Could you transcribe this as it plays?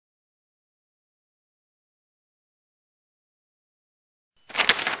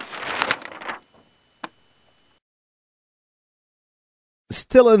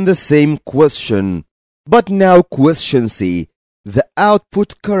Still in the same question, but now question C. The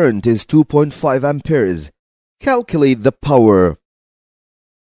output current is 2.5 amperes. Calculate the power.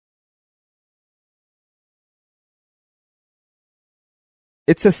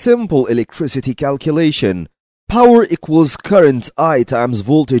 It's a simple electricity calculation. Power equals current I times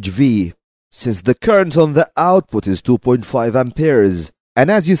voltage V. Since the current on the output is 2.5 amperes, and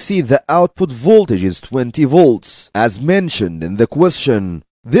as you see the output voltage is 20 volts, as mentioned in the question,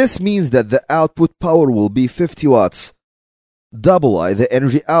 this means that the output power will be 50 watts. Double I the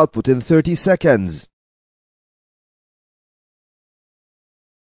energy output in 30 seconds.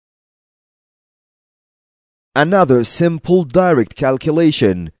 Another simple direct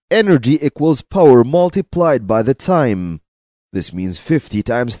calculation. Energy equals power multiplied by the time. This means 50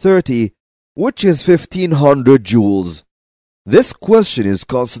 times 30, which is 1500 joules. This question is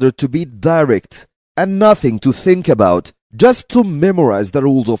considered to be direct and nothing to think about, just to memorize the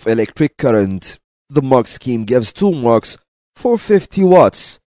rules of electric current. The mark scheme gives 2 marks for 50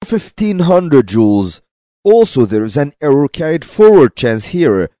 watts, 1500 joules. Also, there is an error carried forward chance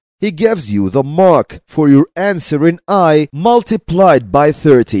here. He gives you the mark for your answer in I multiplied by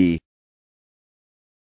 30.